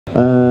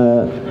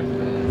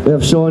We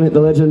have Sean, the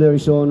legendary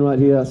Sean right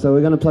here, so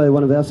we're going to play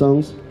one of our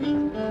songs.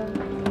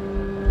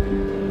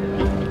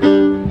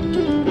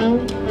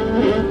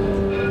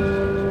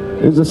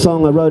 It's a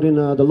song I wrote in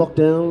the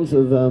lockdowns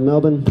of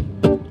Melbourne.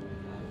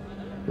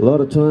 A lot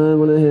of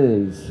time on our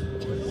hands.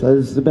 So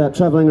it's about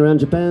travelling around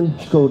Japan.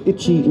 It's called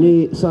Ichi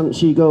ni San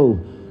Shi Go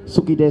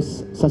Suki Des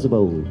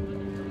Sasabo.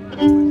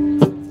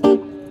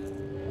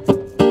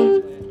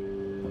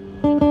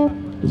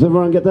 Does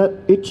everyone get that?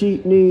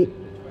 Ichi ni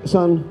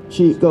San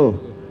Shi Go.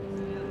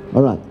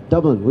 Alright,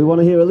 Dublin, we want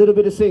to hear a little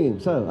bit of singing.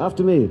 So,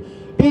 after me.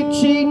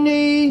 Ichi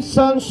ni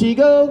San Shi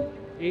Go.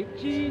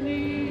 Ichi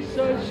ni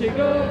San Shi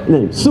Go.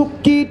 Name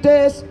Suki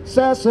Des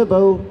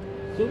Sasabo.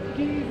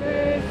 Suki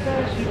des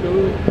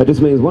Sasabo. That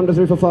just means 1, 2,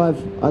 3, 4,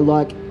 5. I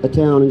like a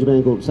town in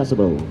Japan called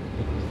Sasabo.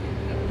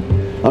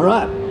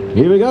 Alright,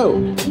 here we go.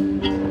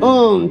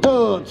 1,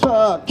 2, 3,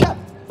 4.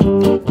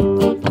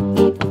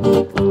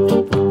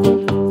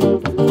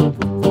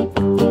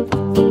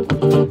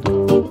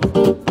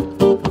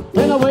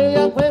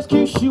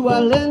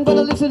 Island, but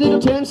I listened to the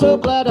 10, so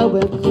glad I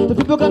went. The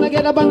people gonna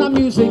get up and the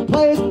music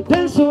plays,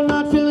 then so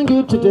not feeling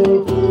good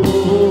today.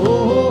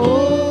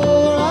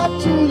 Oh,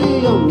 right to the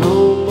unknown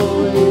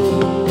boy.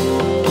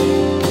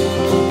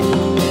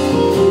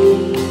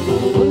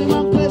 Only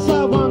one place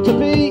I want to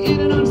be, in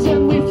an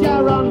onsen with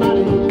your own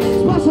money.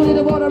 Sponsored in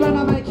the water and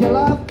I make you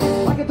laugh,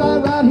 I could die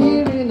right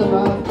here in the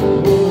bar.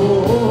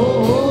 Oh,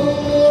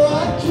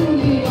 right to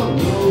the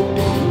unknown.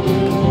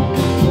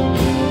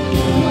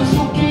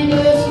 Suki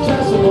des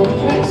Sasabo.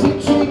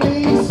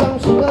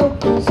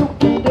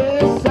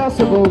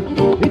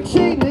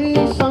 Ichi ni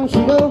San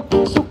Shi Go,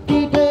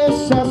 Suki des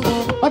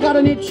Sasabo. I got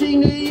an itchy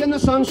knee and the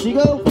San Shi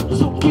Go,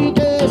 Suki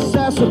des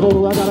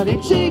Sasabo. I got an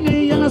itchy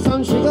knee and the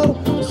San Shi Go,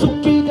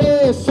 Suki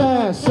des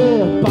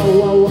Sasabo.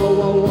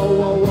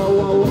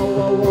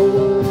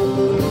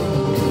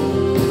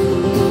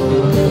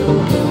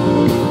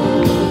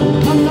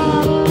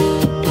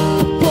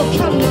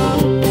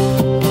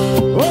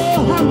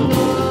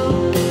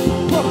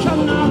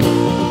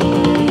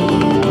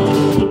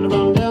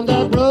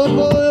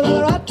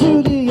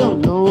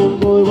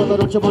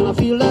 Don't you wanna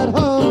feel that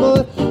home,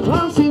 boy?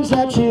 One things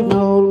that you've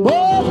known, boy.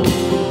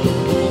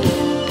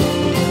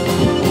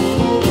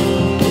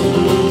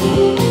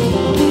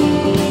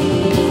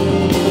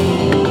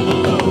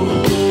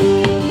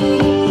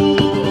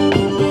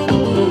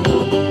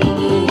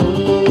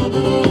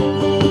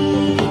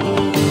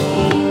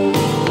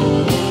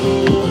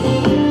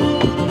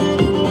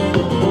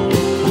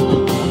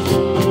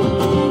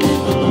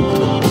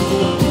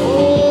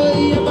 Oh,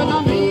 yeah, but I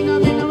mean,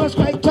 it was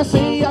great to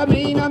see. I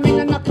mean,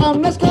 now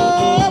come, let's go.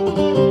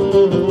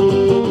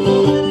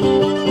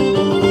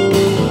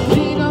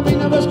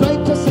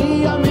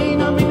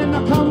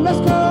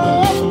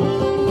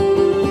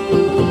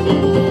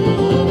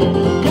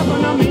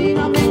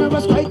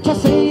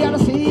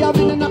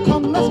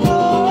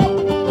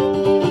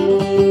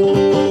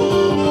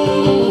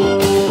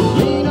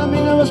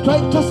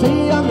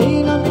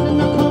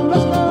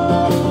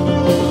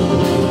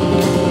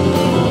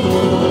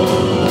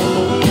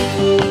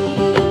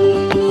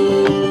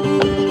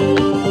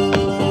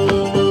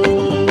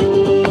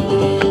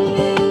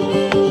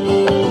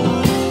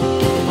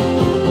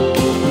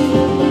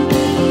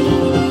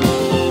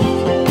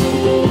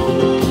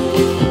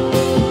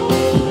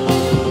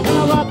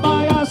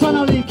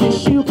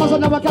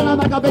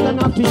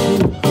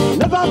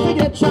 Never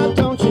forget, child,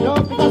 don't you know?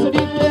 Because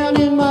deep down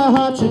in my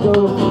heart you go.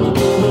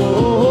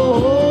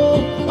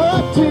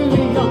 Up to the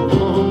young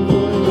boy.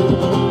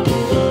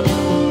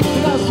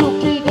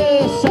 Suki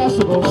des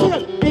Sasabo.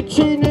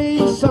 Ichi ni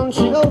San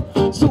Shi Go,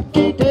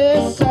 Suki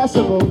des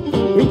Sasabo.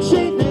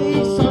 Ichi ni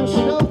San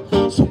Shi Go,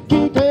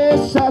 Suki des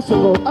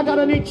Sasabo. I got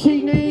an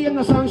itchy knee and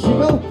the San Shi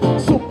Go,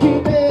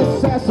 Suki des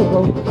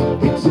Sasabo.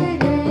 Itchy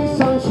ni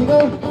San Shi Go,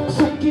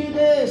 Suki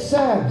des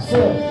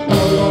Sasabo.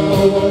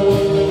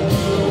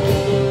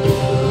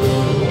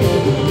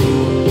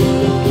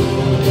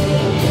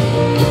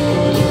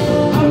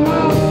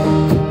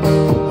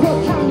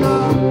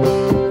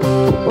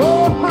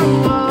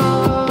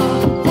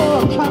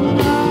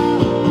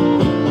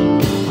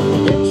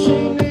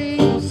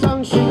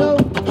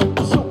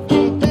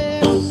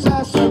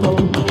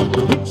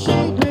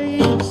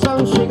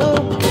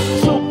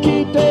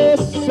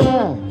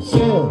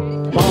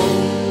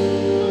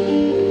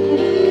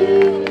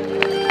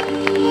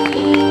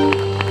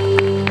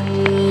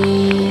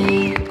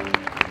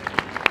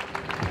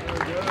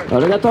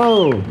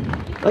 Arigato.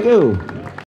 Thank you.